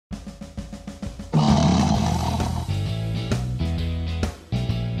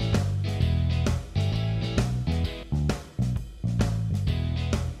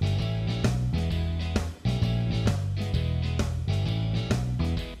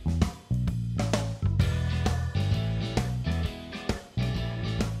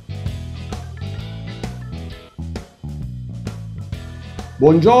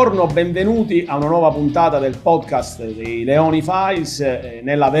Buongiorno, benvenuti a una nuova puntata del podcast dei Leonifiles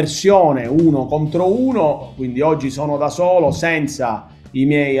nella versione 1 contro 1, quindi oggi sono da solo senza i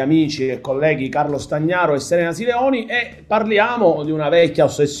miei amici e colleghi Carlo Stagnaro e Serena Sileoni e parliamo di una vecchia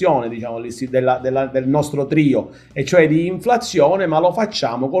ossessione, diciamo, del nostro trio, e cioè di inflazione, ma lo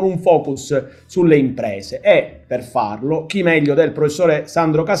facciamo con un focus sulle imprese. E per farlo, chi meglio del professore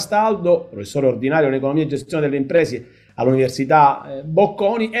Sandro Castaldo, professore ordinario in Economia e Gestione delle imprese all'Università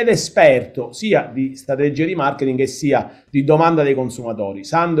Bocconi ed esperto sia di strategie di marketing che sia di domanda dei consumatori.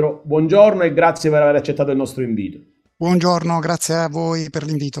 Sandro, buongiorno e grazie per aver accettato il nostro invito. Buongiorno, grazie a voi per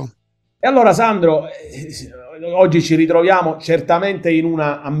l'invito. E allora Sandro, oggi ci ritroviamo certamente in un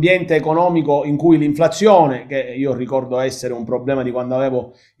ambiente economico in cui l'inflazione, che io ricordo essere un problema di quando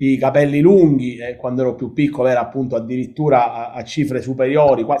avevo i capelli lunghi e quando ero più piccolo era appunto addirittura a cifre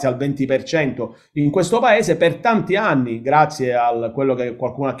superiori, quasi al 20% in questo paese, per tanti anni, grazie a quello che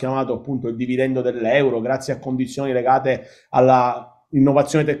qualcuno ha chiamato appunto il dividendo dell'euro, grazie a condizioni legate alla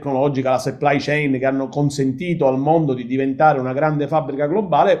innovazione tecnologica, la supply chain che hanno consentito al mondo di diventare una grande fabbrica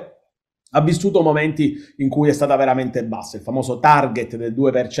globale, ha vissuto momenti in cui è stata veramente bassa, il famoso target del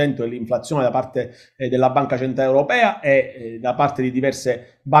 2% dell'inflazione da parte della Banca Centrale Europea e da parte di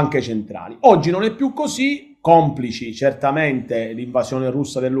diverse banche centrali. Oggi non è più così, complici certamente l'invasione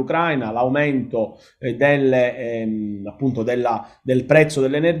russa dell'Ucraina, l'aumento appunto del prezzo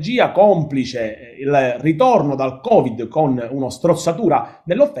dell'energia, complice il ritorno dal Covid con una strozzatura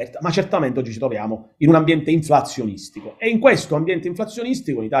dell'offerta, ma certamente oggi ci troviamo in un ambiente inflazionistico. E in questo ambiente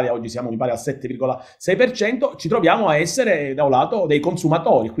inflazionistico, in Italia oggi siamo mi pare al 7,6%, ci troviamo a essere da un lato dei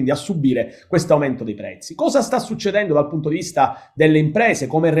consumatori, quindi a subire questo aumento dei prezzi. Cosa sta succedendo dal punto di vista delle imprese?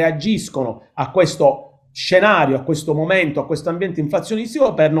 Come reagiscono a questo scenario, a questo momento, a questo ambiente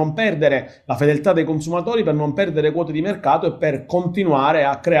inflazionistico, per non perdere la fedeltà dei consumatori, per non perdere quote di mercato e per continuare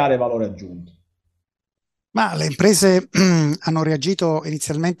a creare valore aggiunto? Ma le imprese hanno reagito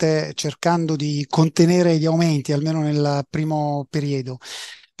inizialmente cercando di contenere gli aumenti, almeno nel primo periodo.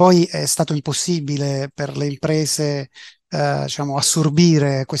 Poi è stato impossibile per le imprese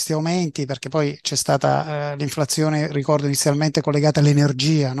assorbire questi aumenti, perché poi c'è stata l'inflazione, ricordo, inizialmente collegata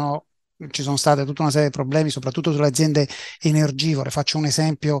all'energia, no? Ci sono state tutta una serie di problemi, soprattutto sulle aziende energivore. Faccio un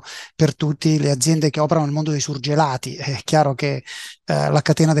esempio per tutti: le aziende che operano nel mondo dei surgelati. È chiaro che la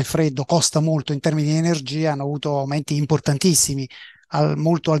catena del freddo costa molto in termini di energia, hanno avuto aumenti importantissimi,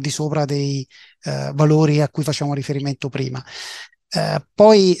 molto al di sopra dei valori a cui facciamo riferimento prima.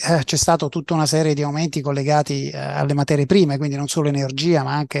 Poi c'è stato tutta una serie di aumenti collegati alle materie prime, quindi non solo energia,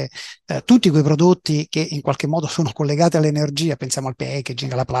 ma anche tutti quei prodotti che in qualche modo sono collegati all'energia. Pensiamo al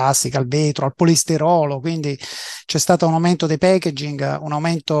packaging, alla plastica, al vetro, al polisterolo. Quindi c'è stato un aumento dei packaging, un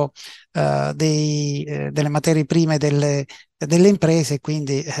aumento delle materie prime delle imprese, e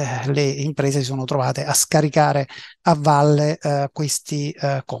quindi le imprese si sono trovate a scaricare a valle questi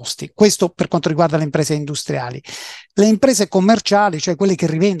costi. Questo per quanto riguarda le imprese industriali. Le imprese commerciali, cioè quelle che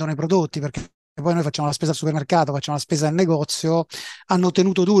rivendono i prodotti, perché poi noi facciamo la spesa al supermercato, facciamo la spesa al negozio, hanno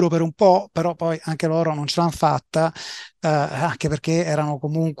tenuto duro per un po', però poi anche loro non ce l'hanno fatta, anche perché erano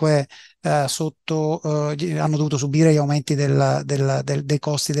comunque hanno dovuto subire gli aumenti dei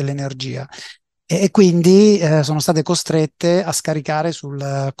costi dell'energia, e quindi sono state costrette a scaricare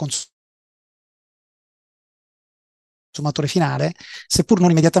sul consumatore finale, seppur non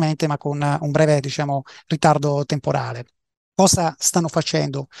immediatamente, ma con un breve, diciamo, ritardo temporale. Cosa stanno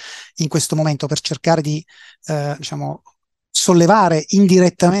facendo in questo momento per cercare di, diciamo, sollevare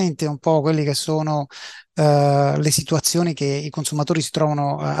indirettamente un po' quelli che sono le situazioni che i consumatori si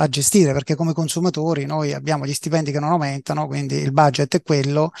trovano a gestire? Perché come consumatori noi abbiamo gli stipendi che non aumentano, quindi il budget è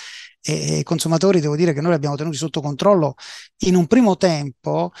quello, e i consumatori, devo dire che noi li abbiamo tenuti sotto controllo in un primo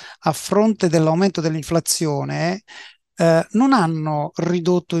tempo. A fronte dell'aumento dell'inflazione non hanno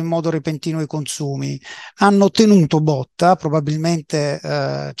ridotto in modo repentino i consumi, hanno tenuto botta, probabilmente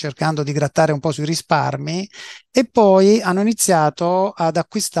cercando di grattare un po' sui risparmi, e poi hanno iniziato ad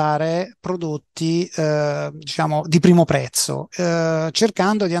acquistare prodotti diciamo di primo prezzo,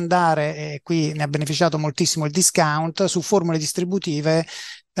 cercando di andare, e qui ne ha beneficiato moltissimo il discount, su formule distributive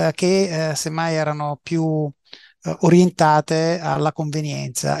che semmai erano più orientate alla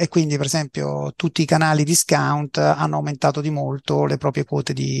convenienza, e quindi per esempio tutti i canali discount hanno aumentato di molto le proprie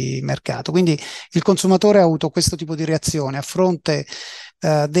quote di mercato. Quindi il consumatore ha avuto questo tipo di reazione a fronte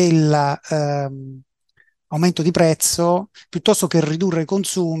del aumento di prezzo. Piuttosto che ridurre i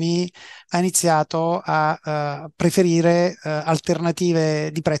consumi, ha iniziato a preferire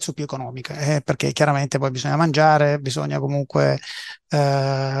alternative di prezzo più economiche, perché chiaramente poi bisogna mangiare, bisogna comunque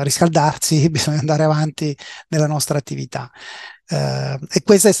riscaldarsi, bisogna andare avanti nella nostra attività. E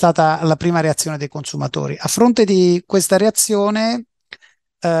questa è stata la prima reazione dei consumatori. A fronte di questa reazione,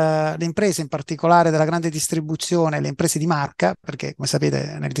 le imprese, in particolare della grande distribuzione, le imprese di marca, perché come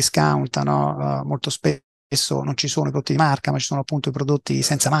sapete nel discount, no, molto spesso non ci sono i prodotti di marca, ma ci sono appunto i prodotti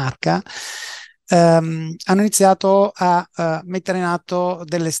senza marca, hanno iniziato a mettere in atto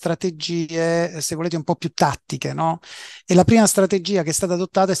delle strategie, se volete, un po' più tattiche, no? E la prima strategia che è stata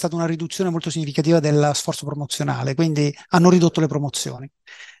adottata è stata una riduzione molto significativa del sforzo promozionale, quindi hanno ridotto le promozioni.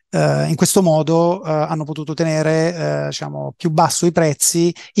 In questo modo hanno potuto tenere diciamo, più basso i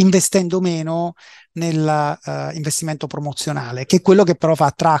prezzi, investendo meno nell'investimento promozionale, che è quello che però fa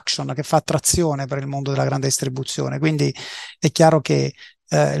attraction, che fa attrazione per il mondo della grande distribuzione. Quindi è chiaro che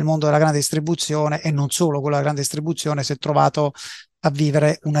il mondo della grande distribuzione, e non solo quello della grande distribuzione, si è trovato a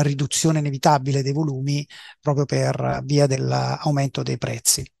vivere una riduzione inevitabile dei volumi proprio per via dell'aumento dei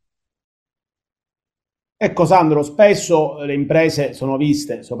prezzi. Ecco Sandro, spesso le imprese sono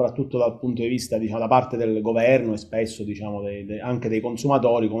viste, soprattutto dal punto di vista, diciamo, da parte del governo e spesso, diciamo, anche dei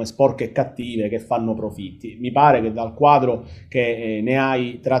consumatori, come sporche e cattive che fanno profitti. Mi pare che dal quadro che ne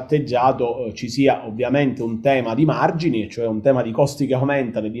hai tratteggiato ci sia ovviamente un tema di margini, cioè un tema di costi che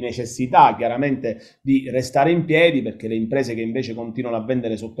aumentano e di necessità chiaramente di restare in piedi, perché le imprese che invece continuano a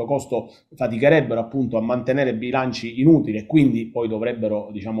vendere sotto costo faticherebbero appunto a mantenere bilanci inutili e quindi poi dovrebbero,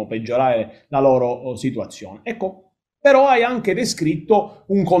 diciamo, peggiorare la loro situazione. Ecco, però hai anche descritto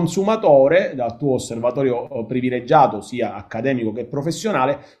un consumatore, dal tuo osservatorio privilegiato, sia accademico che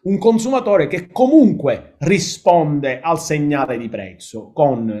professionale, un consumatore che comunque risponde al segnale di prezzo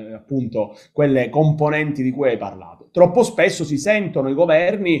con appunto quelle componenti di cui hai parlato. Troppo spesso si sentono i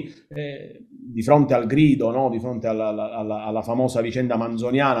governi di fronte al grido, no? Di fronte alla famosa vicenda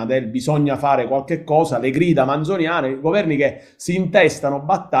manzoniana del bisogna fare qualche cosa, le grida manzoniane, i governi che si intestano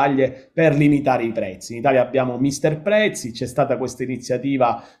battaglie per limitare i prezzi. In Italia abbiamo Mister Prezzi, c'è stata questa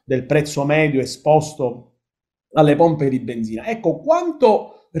iniziativa del prezzo medio esposto alle pompe di benzina. Ecco,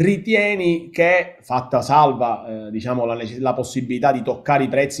 quanto ritieni che, fatta salva diciamo, la possibilità di toccare i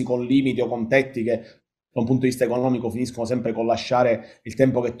prezzi con limiti o con tetti che da un punto di vista economico finiscono sempre con lasciare il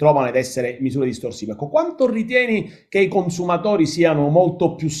tempo che trovano ed essere misure distorsive. Ecco, quanto ritieni che i consumatori siano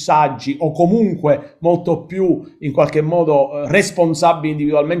molto più saggi o comunque molto più in qualche modo responsabili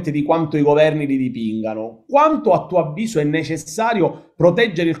individualmente di quanto i governi li dipingano? Quanto a tuo avviso è necessario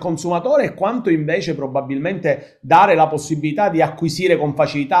proteggere il consumatore e quanto invece probabilmente dare la possibilità di acquisire con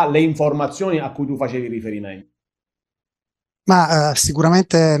facilità le informazioni a cui tu facevi riferimento? Ma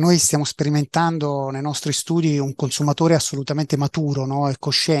sicuramente noi stiamo sperimentando nei nostri studi un consumatore assolutamente maturo, no? E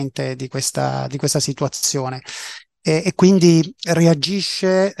cosciente di questa situazione. E quindi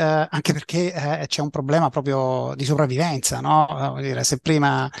reagisce anche perché c'è un problema proprio di sopravvivenza, no? Vuol dire, se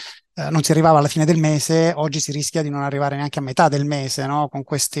prima non si arrivava alla fine del mese, oggi si rischia di non arrivare neanche a metà del mese, no? Con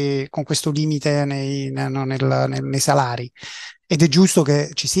questo limite nei salari. Ed è giusto che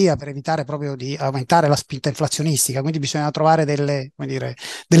ci sia per evitare proprio di aumentare la spinta inflazionistica, quindi bisogna trovare delle, come dire,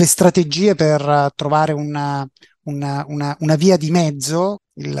 delle strategie per trovare una via di mezzo.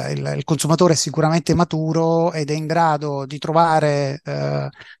 Il consumatore è sicuramente maturo ed è in grado di trovare,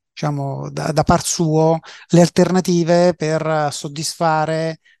 diciamo, da par suo le alternative per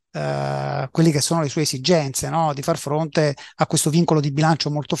soddisfare quelle che sono le sue esigenze, no? Di far fronte a questo vincolo di bilancio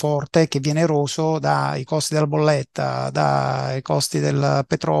molto forte che viene eroso dai costi della bolletta, dai costi del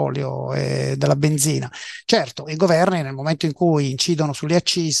petrolio e della benzina. Certo, i governi nel momento in cui incidono sulle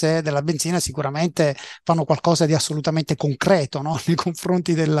accise della benzina sicuramente fanno qualcosa di assolutamente concreto, no? Nei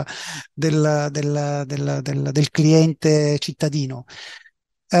confronti del cliente cittadino.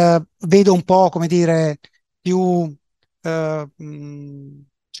 Vedo un po', come dire, più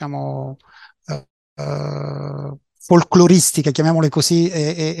diciamo, folcloristiche, chiamiamole così,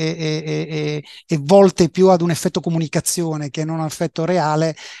 e volte più ad un effetto comunicazione che non a un effetto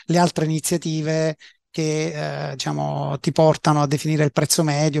reale, le altre iniziative che diciamo, ti portano a definire il prezzo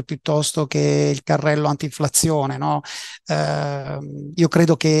medio piuttosto che il carrello antinflazione, no? Io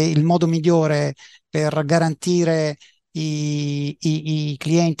credo che il modo migliore per garantire i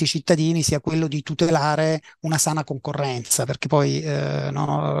clienti cittadini sia quello di tutelare una sana concorrenza, perché poi,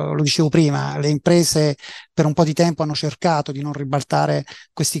 no, lo dicevo prima, le imprese per un po' di tempo hanno cercato di non ribaltare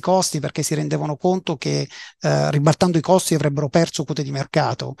questi costi perché si rendevano conto che ribaltando i costi avrebbero perso quote di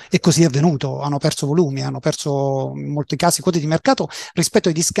mercato e così è avvenuto, hanno perso volumi, hanno perso in molti casi quote di mercato rispetto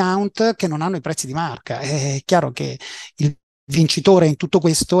ai discount che non hanno i prezzi di marca. È chiaro che il vincitore in tutto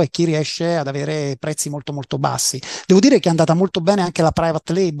questo è chi riesce ad avere prezzi molto molto bassi. Devo dire che è andata molto bene anche la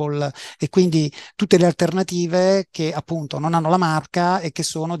private label e quindi tutte le alternative che appunto non hanno la marca e che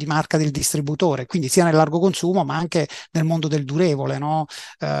sono di marca del distributore, quindi sia nel largo consumo ma anche nel mondo del durevole, no?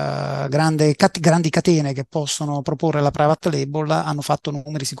 Grandi catene che possono proporre la private label hanno fatto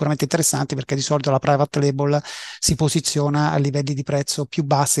numeri sicuramente interessanti, perché di solito la private label si posiziona a livelli di prezzo più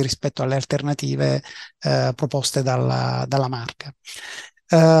bassi rispetto alle alternative proposte dalla marca.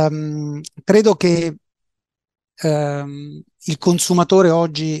 Credo che il consumatore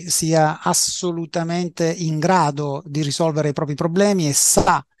oggi sia assolutamente in grado di risolvere i propri problemi e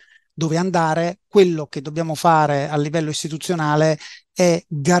sa dove andare. Quello che dobbiamo fare a livello istituzionale è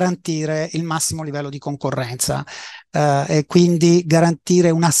garantire il massimo livello di concorrenza, e quindi garantire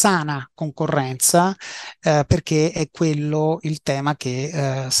una sana concorrenza, perché è quello il tema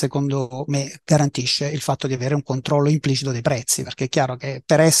che secondo me garantisce il fatto di avere un controllo implicito dei prezzi, perché è chiaro che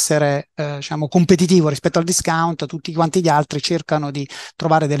per essere diciamo competitivo rispetto al discount, tutti quanti gli altri cercano di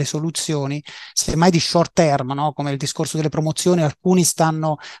trovare delle soluzioni, semmai di short term, no? Come il discorso delle promozioni. Alcuni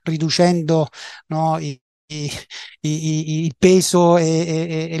stanno riducendo, no, il peso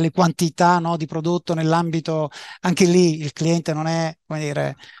e le quantità, no, di prodotto nell'ambito. Anche lì il cliente non è, come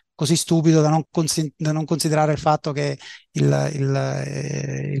dire, così stupido da non considerare il fatto che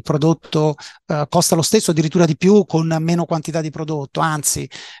il prodotto costa lo stesso, addirittura di più, con meno quantità di prodotto. Anzi,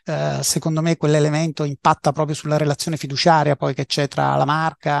 secondo me quell'elemento impatta proprio sulla relazione fiduciaria poi che c'è tra la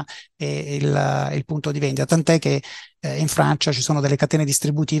marca e il punto di vendita, tant'è che in Francia ci sono delle catene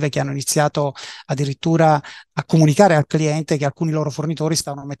distributive che hanno iniziato addirittura a comunicare al cliente che alcuni loro fornitori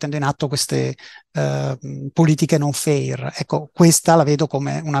stavano mettendo in atto queste politiche non fair. Ecco, questa la vedo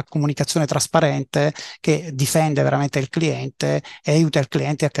come una comunicazione trasparente che difende veramente il cliente e aiuta il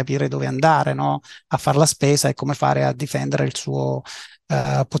cliente a capire dove andare, no? A fare la spesa e come fare a difendere il suo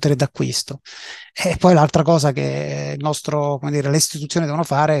potere d'acquisto. E poi l'altra cosa che come dire, le istituzioni devono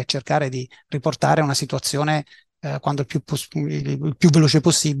fare è cercare di riportare una situazione, quando il più veloce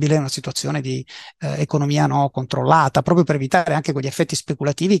possibile, una situazione di economia, no, controllata, proprio per evitare anche quegli effetti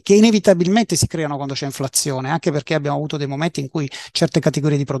speculativi che inevitabilmente si creano quando c'è inflazione, anche perché abbiamo avuto dei momenti in cui certe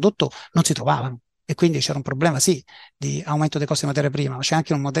categorie di prodotto non si trovavano. E quindi c'era un problema, sì, di aumento dei costi di materia prima, ma c'è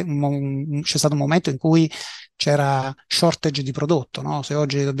anche c'è stato un momento in cui c'era shortage di prodotto, no? Se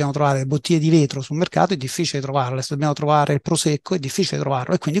oggi dobbiamo trovare bottiglie di vetro sul mercato è difficile trovarle, se dobbiamo trovare il prosecco è difficile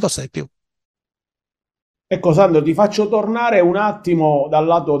trovarlo e quindi costa di più. Ecco Sandro, ti faccio tornare un attimo dal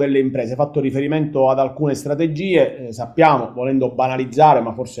lato delle imprese. Hai fatto riferimento ad alcune strategie, sappiamo, volendo banalizzare,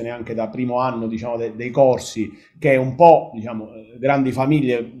 ma forse neanche da primo anno, diciamo, dei corsi, che un po', diciamo, grandi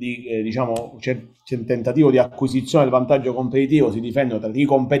famiglie di, diciamo, c'è un tentativo di acquisizione del vantaggio competitivo, si difendono tra chi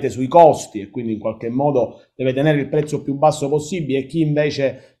compete sui costi e quindi in qualche modo deve tenere il prezzo più basso possibile e chi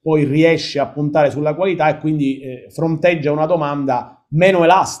invece poi riesce a puntare sulla qualità e quindi fronteggia una domanda meno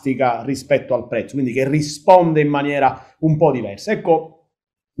elastica rispetto al prezzo, quindi che risponde in maniera un po' diversa. Ecco,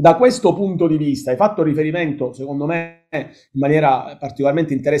 da questo punto di vista hai fatto riferimento, secondo me, in maniera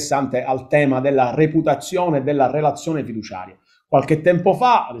particolarmente interessante al tema della reputazione e della relazione fiduciaria. Qualche tempo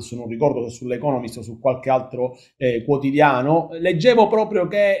fa, adesso non ricordo se sull'Economist o su qualche altro quotidiano, leggevo proprio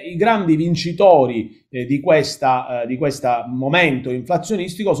che i grandi vincitori di questo momento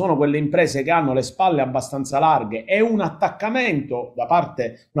inflazionistico sono quelle imprese che hanno le spalle abbastanza larghe e un attaccamento da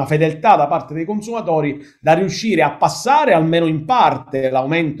parte, una fedeltà da parte dei consumatori da riuscire a passare almeno in parte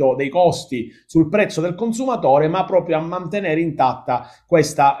l'aumento dei costi sul prezzo del consumatore, ma proprio a mantenere intatta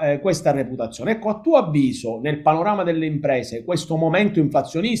questa reputazione. Ecco, a tuo avviso, nel panorama delle imprese, questo momento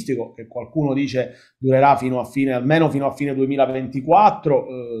inflazionistico, che qualcuno dice durerà almeno fino a fine 2024,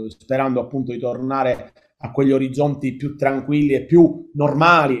 sperando appunto di tornare a quegli orizzonti più tranquilli e più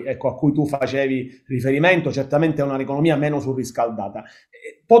normali, ecco, a cui tu facevi riferimento, certamente è un'economia meno surriscaldata.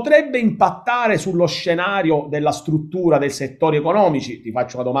 Potrebbe impattare sullo scenario della struttura dei settori economici? Ti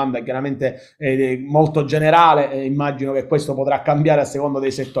faccio una domanda chiaramente molto generale, immagino che questo potrà cambiare a seconda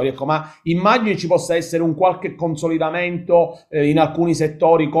dei settori, ecco, ma immagini ci possa essere un qualche consolidamento in alcuni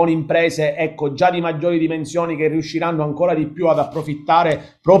settori con imprese, ecco, già di maggiori dimensioni che riusciranno ancora di più ad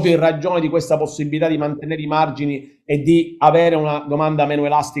approfittare proprio in ragione di questa possibilità di mantenere i margini e di avere una domanda meno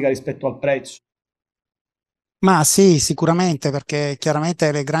elastica rispetto al prezzo. Ma sì, sicuramente, perché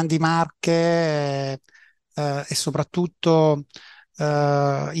chiaramente le grandi marche e soprattutto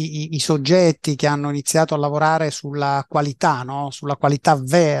i soggetti che hanno iniziato a lavorare sulla qualità, no? Sulla qualità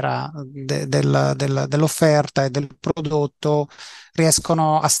vera dell'offerta e del prodotto,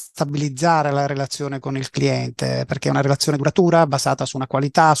 riescono a stabilizzare la relazione con il cliente, perché è una relazione duratura basata su una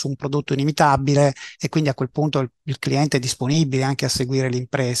qualità, su un prodotto inimitabile, e quindi a quel punto il cliente è disponibile anche a seguire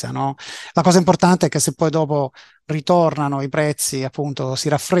l'impresa, no? La cosa importante è che se poi dopo ritornano i prezzi, appunto si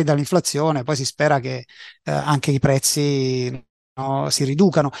raffredda l'inflazione, poi si spera che anche i prezzi, no, si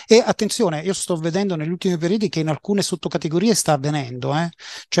riducano. E attenzione, io sto vedendo negli ultimi periodi che in alcune sottocategorie sta avvenendo,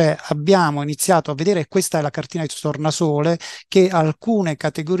 cioè abbiamo iniziato a vedere, questa è la cartina di tornasole, che alcune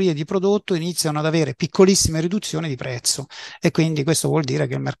categorie di prodotto iniziano ad avere piccolissime riduzioni di prezzo, e quindi questo vuol dire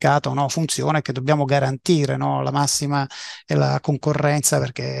che il mercato, no, funziona, e che dobbiamo garantire, no, la massima e la concorrenza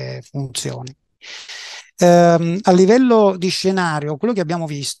perché funzioni. A livello di scenario, quello che abbiamo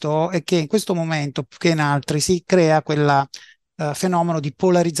visto è che in questo momento, più che in altri, si crea quel fenomeno di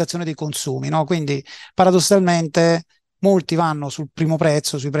polarizzazione dei consumi, no? Quindi paradossalmente molti vanno sul primo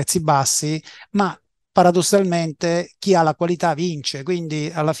prezzo, sui prezzi bassi, ma paradossalmente chi ha la qualità vince, quindi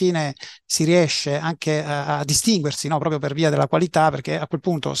alla fine si riesce anche a distinguersi, no? Proprio per via della qualità, perché a quel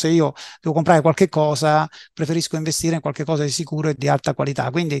punto, se io devo comprare qualche cosa, preferisco investire in qualche cosa di sicuro e di alta qualità.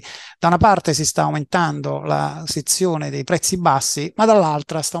 Quindi da una parte si sta aumentando la sezione dei prezzi bassi, ma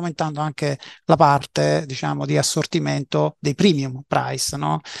dall'altra sta aumentando anche la parte, diciamo, di assortimento dei premium price,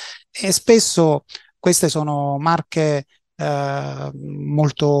 no? E spesso queste sono marche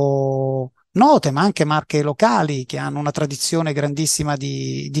molto note, ma anche marche locali che hanno una tradizione grandissima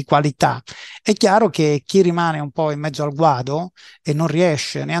di qualità. È chiaro che chi rimane un po' in mezzo al guado e non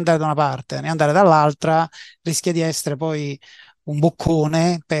riesce né andare da una parte né andare dall'altra, rischia di essere poi un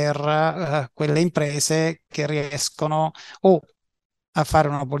boccone per quelle imprese che riescono o a fare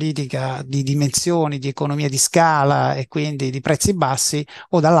una politica di dimensioni, di economia di scala e quindi di prezzi bassi,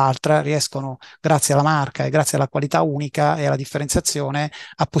 o dall'altra riescono, grazie alla marca e grazie alla qualità unica e alla differenziazione,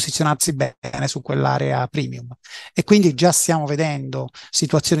 a posizionarsi bene su quell'area premium. E quindi già stiamo vedendo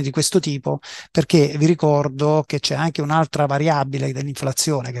situazioni di questo tipo, perché vi ricordo che c'è anche un'altra variabile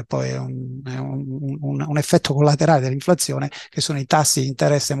dell'inflazione, che poi è un effetto collaterale dell'inflazione, che sono i tassi di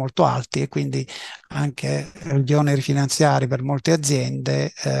interesse molto alti, e quindi anche gli oneri finanziari per molte aziende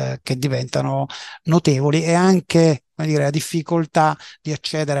che diventano notevoli, e anche, come dire, la difficoltà di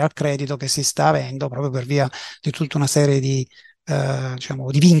accedere al credito che si sta avendo proprio per via di tutta una serie di, diciamo,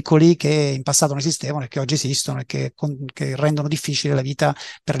 di vincoli che in passato non esistevano e che oggi esistono, e che rendono difficile la vita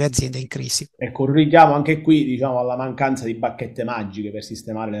per le aziende in crisi. Ecco, un richiamo anche qui, diciamo, alla mancanza di bacchette magiche per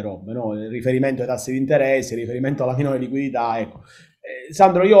sistemare le robe, no? Il riferimento ai tassi di interesse, il riferimento alla minore liquidità, ecco.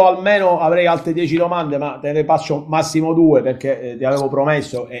 Sandro, io almeno avrei altre 10 domande, ma te ne faccio massimo due perché ti avevo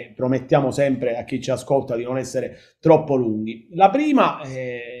promesso, e promettiamo sempre a chi ci ascolta di non essere troppo lunghi. La prima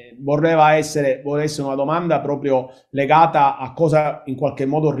vorrei essere una domanda proprio legata a cosa in qualche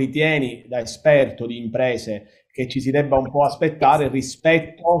modo ritieni, da esperto di imprese, che ci si debba un po' aspettare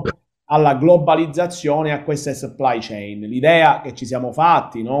rispetto alla globalizzazione e a queste supply chain. L'idea che ci siamo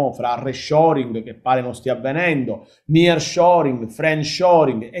fatti, no, fra reshoring, che pare non stia avvenendo, nearshoring,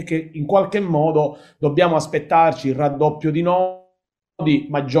 friendshoring, e che in qualche modo dobbiamo aspettarci il raddoppio di nodi,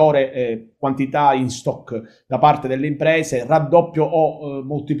 maggiore quantità in stock da parte delle imprese, raddoppio o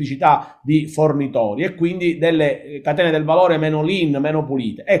molteplicità di fornitori, e quindi delle catene del valore meno lean, meno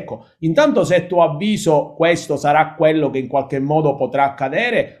pulite. Ecco, intanto, se a tuo avviso questo sarà quello che in qualche modo potrà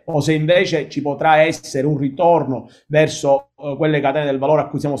accadere, o se invece ci potrà essere un ritorno verso quelle catene del valore a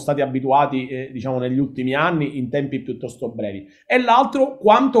cui siamo stati abituati, diciamo, negli ultimi anni in tempi piuttosto brevi. E l'altro,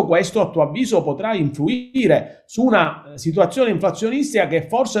 quanto questo a tuo avviso potrà influire su una situazione inflazionistica che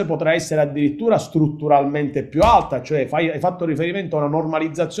forse potrà essere addirittura strutturalmente più alta, cioè hai fatto riferimento a una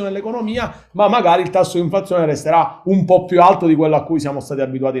normalizzazione dell'economia, ma magari il tasso di inflazione resterà un po' più alto di quello a cui siamo stati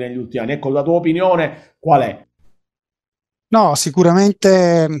abituati negli ultimi anni. Ecco, la tua opinione qual è? No,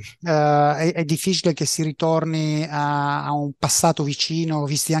 sicuramente è difficile che si ritorni a un passato vicino,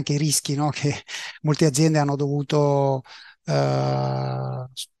 visti anche i rischi, no, che molte aziende hanno dovuto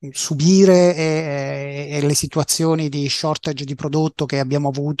subire, e le situazioni di shortage di prodotto che abbiamo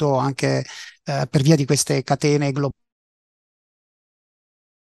avuto anche per via di queste catene globali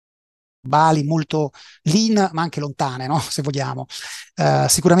molto lean, ma anche lontane, no? Se vogliamo.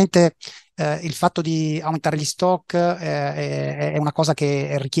 Sicuramente il fatto di aumentare gli stock è una cosa che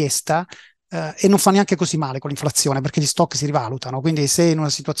è richiesta, e non fa neanche così male con l'inflazione, perché gli stock si rivalutano. Quindi se in una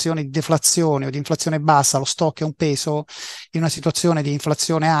situazione di deflazione o di inflazione bassa lo stock è un peso, in una situazione di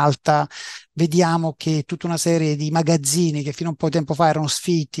inflazione alta vediamo che tutta una serie di magazzini che fino a un po' di tempo fa erano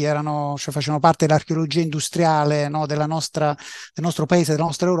sfitti, cioè facevano parte dell'archeologia industriale, no, del nostro paese, della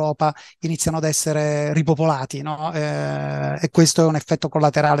nostra Europa, iniziano ad essere ripopolati, no? E questo è un effetto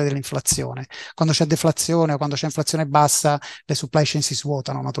collaterale dell'inflazione. Quando c'è deflazione o quando c'è inflazione bassa, le supply chain si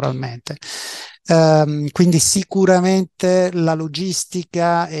svuotano naturalmente. Quindi sicuramente la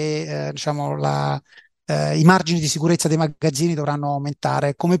logistica e diciamo i margini di sicurezza dei magazzini dovranno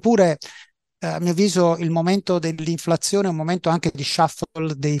aumentare, come pure a mio avviso il momento dell'inflazione è un momento anche di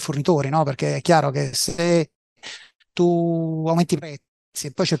shuffle dei fornitori, no? Perché è chiaro che se tu aumenti i prezzi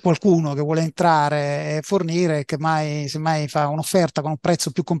e poi c'è qualcuno che vuole entrare e fornire, che mai, semmai fa un'offerta con un prezzo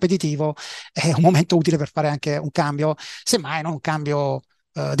più competitivo, è un momento utile per fare anche un cambio, semmai non un cambio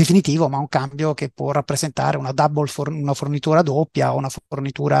definitivo, ma un cambio che può rappresentare una fornitura doppia o una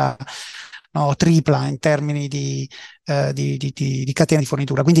fornitura, no, tripla in termini di catena di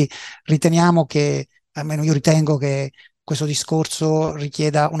fornitura. Quindi riteniamo che, almeno io ritengo che questo discorso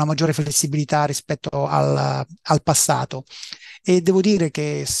richieda una maggiore flessibilità rispetto al passato. E devo dire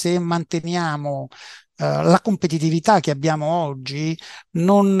che se manteniamo la competitività che abbiamo oggi,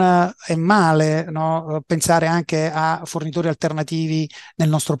 non è male, no, pensare anche a fornitori alternativi nel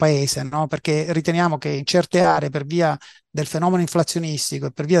nostro paese, no? Perché riteniamo che in certe aree, per via del fenomeno inflazionistico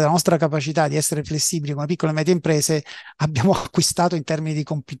e per via della nostra capacità di essere flessibili come piccole e medie imprese, abbiamo acquistato in termini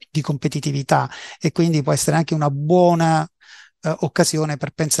di competitività, e quindi può essere anche una buona occasione per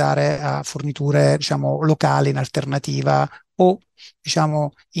pensare a forniture, diciamo, locali in alternativa o,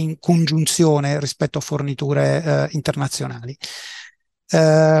 diciamo, in congiunzione rispetto a forniture internazionali.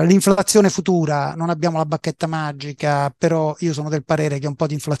 L'inflazione futura, non abbiamo la bacchetta magica, però io sono del parere che un po'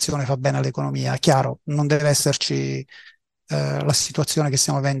 di inflazione fa bene all'economia. Chiaro, non deve esserci la situazione che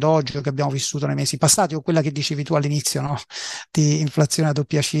stiamo vivendo oggi o che abbiamo vissuto nei mesi passati, o quella che dicevi tu all'inizio, no? Di inflazione a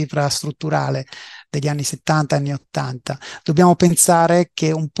doppia cifra strutturale degli anni 70, anni 80. Dobbiamo pensare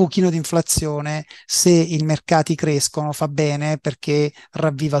che un pochino di inflazione, se i mercati crescono, fa bene perché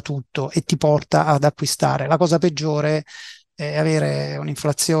ravviva tutto e ti porta ad acquistare. La cosa peggiore è avere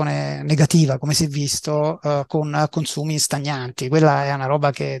un'inflazione negativa, come si è visto, con consumi stagnanti. Quella è una roba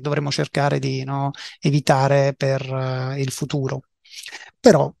che dovremmo cercare di, no, evitare per il futuro.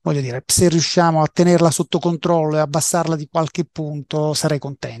 Però, voglio dire, se riusciamo a tenerla sotto controllo e abbassarla di qualche punto, sarei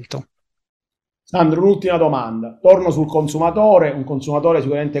contento. Sandro, un'ultima domanda. Torno sul consumatore, un consumatore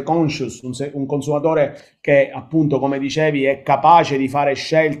sicuramente conscious, un consumatore che appunto, come dicevi, è capace di fare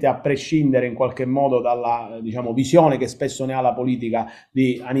scelte a prescindere in qualche modo dalla, diciamo, visione che spesso ne ha la politica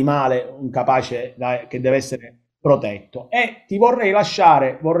di animale, un capace che deve essere protetto. E ti vorrei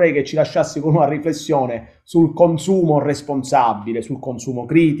lasciare, vorrei che ci lasciassi con una riflessione sul consumo responsabile, sul consumo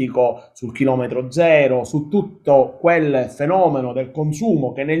critico, sul chilometro zero, su tutto quel fenomeno del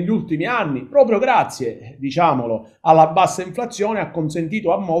consumo che negli ultimi anni, proprio grazie, diciamolo, alla bassa inflazione, ha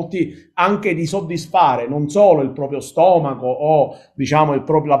consentito a molti anche di soddisfare non solo il proprio stomaco o, diciamo,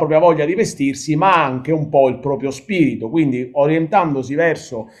 la propria voglia di vestirsi, ma anche un po' il proprio spirito, quindi orientandosi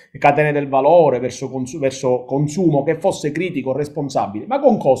verso catene del valore, verso consumo che fosse critico, responsabile, ma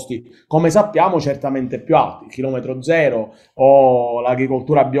con costi, come sappiamo, certamente più alti. Il chilometro zero o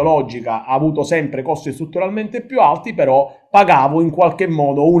l'agricoltura biologica ha avuto sempre costi strutturalmente più alti, però pagavo in qualche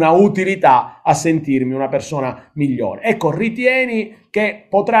modo una utilità a sentirmi una persona migliore. Ecco, ritieni che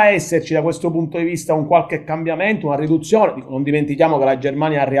potrà esserci da questo punto di vista un qualche cambiamento, una riduzione? Non dimentichiamo che la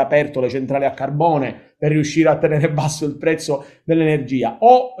Germania ha riaperto le centrali a carbone per riuscire a tenere basso il prezzo dell'energia,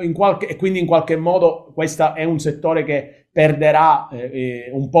 e quindi in qualche modo questo è un settore che perderà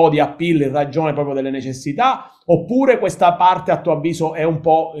un po' di appeal in ragione proprio delle necessità, oppure questa parte a tuo avviso è un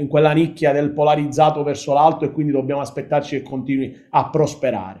po' in quella nicchia del polarizzato verso l'alto e quindi dobbiamo aspettarci che continui a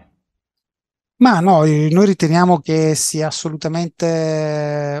prosperare? Ma no, noi riteniamo che sia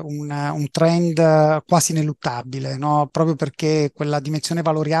assolutamente un trend quasi ineluttabile, no? Proprio perché quella dimensione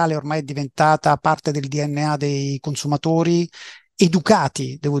valoriale ormai è diventata parte del DNA dei consumatori,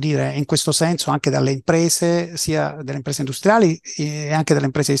 educati, devo dire, in questo senso anche dalle imprese, sia delle imprese industriali e anche delle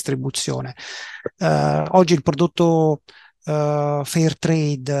imprese di distribuzione. Oggi il prodotto fair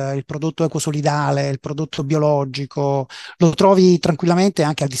trade, il prodotto ecosolidale, il prodotto biologico, lo trovi tranquillamente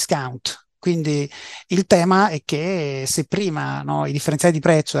anche al discount. Quindi il tema è che se prima, no, i differenziali di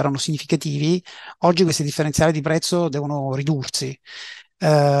prezzo erano significativi, oggi questi differenziali di prezzo devono ridursi.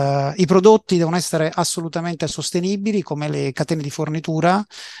 I prodotti devono essere assolutamente sostenibili come le catene di fornitura,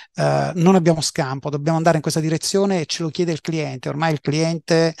 non abbiamo scampo, dobbiamo andare in questa direzione e ce lo chiede il cliente. Ormai il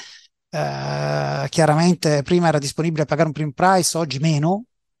cliente chiaramente prima era disponibile a pagare un prime price, oggi meno,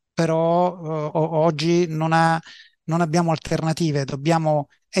 però oggi non abbiamo alternative, dobbiamo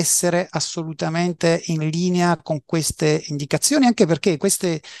essere assolutamente in linea con queste indicazioni, anche perché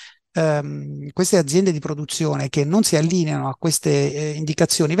queste aziende di produzione che non si allineano a queste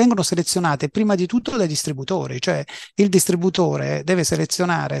indicazioni vengono selezionate prima di tutto dai distributori, cioè il distributore deve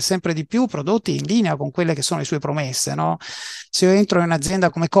selezionare sempre di più prodotti in linea con quelle che sono le sue promesse, no? Se io entro in un'azienda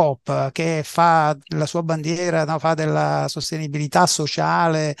come Coop che fa la sua bandiera, no, fa della sostenibilità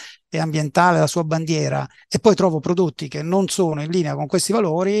sociale e ambientale la sua bandiera e poi trovo prodotti che non sono in linea con questi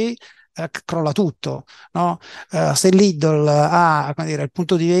valori, crolla tutto, no? Se Lidl ha, come dire, il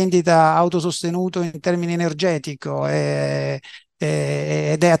punto di vendita autosostenuto in termini energetico ed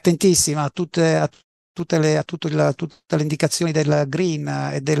è attentissima a tutte le indicazioni del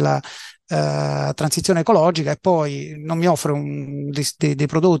green e della transizione ecologica e poi non mi offre dei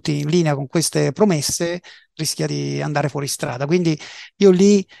prodotti in linea con queste promesse, rischia di andare fuori strada. Quindi io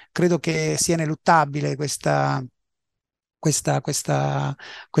lì credo che sia ineluttabile questa, questa,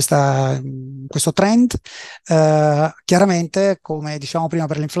 questo trend. Chiaramente, come diciamo prima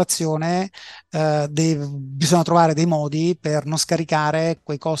per l'inflazione, bisogna trovare dei modi per non scaricare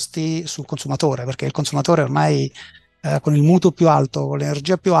quei costi sul consumatore, perché il consumatore ormai con il mutuo più alto, con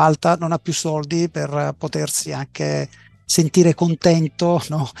l'energia più alta, non ha più soldi per potersi anche sentire contento,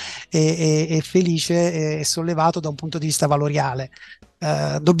 no? e felice e sollevato da un punto di vista valoriale.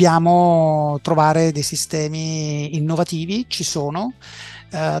 Dobbiamo trovare dei sistemi innovativi, ci sono.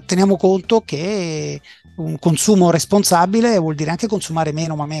 Teniamo conto che un consumo responsabile vuol dire anche consumare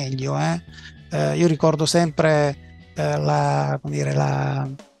meno ma meglio. Io ricordo sempre come dire, la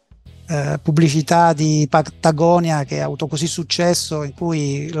pubblicità di Patagonia che ha avuto così successo, in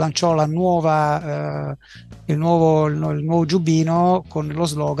cui lanciò il nuovo giubbino con lo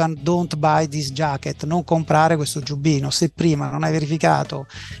slogan "Don't buy this jacket", non comprare questo giubbino se prima non hai verificato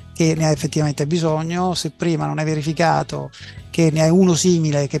che ne hai effettivamente bisogno, se prima non hai verificato che ne hai uno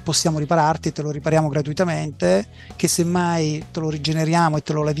simile che possiamo ripararti e te lo ripariamo gratuitamente, che semmai te lo rigeneriamo e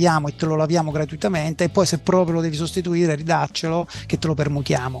te lo laviamo e te lo laviamo gratuitamente, e poi se proprio lo devi sostituire ridaccelo che te lo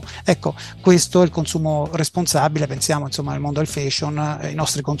permutiamo. Ecco, questo è il consumo responsabile. Pensiamo insomma al mondo del fashion, ai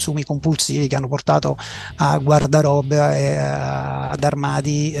nostri consumi compulsivi che hanno portato a guardarobe e ad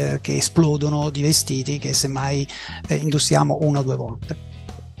armadi che esplodono di vestiti che semmai indossiamo una o due volte.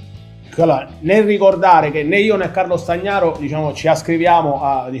 Allora, nel ricordare che né io né Carlo Stagnaro, diciamo, ci ascriviamo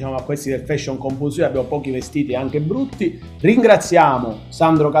a questi del fashion compulsivo, abbiamo pochi vestiti anche brutti. Ringraziamo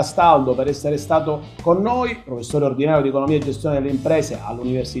Sandro Castaldo per essere stato con noi, professore ordinario di Economia e Gestione delle imprese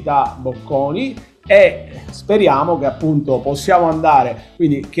all'Università Bocconi, e speriamo che appunto possiamo andare,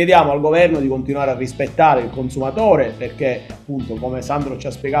 quindi chiediamo al governo di continuare a rispettare il consumatore, perché appunto, come Sandro ci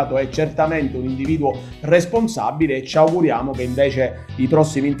ha spiegato, è certamente un individuo responsabile, e ci auguriamo che invece i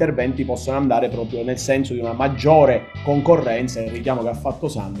prossimi interventi possano andare proprio nel senso di una maggiore concorrenza, il richiamo che ha fatto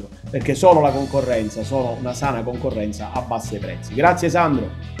Sandro, perché solo la concorrenza, solo una sana concorrenza abbassa i prezzi. Grazie Sandro.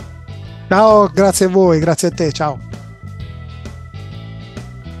 Ciao, grazie a voi, grazie a te, ciao.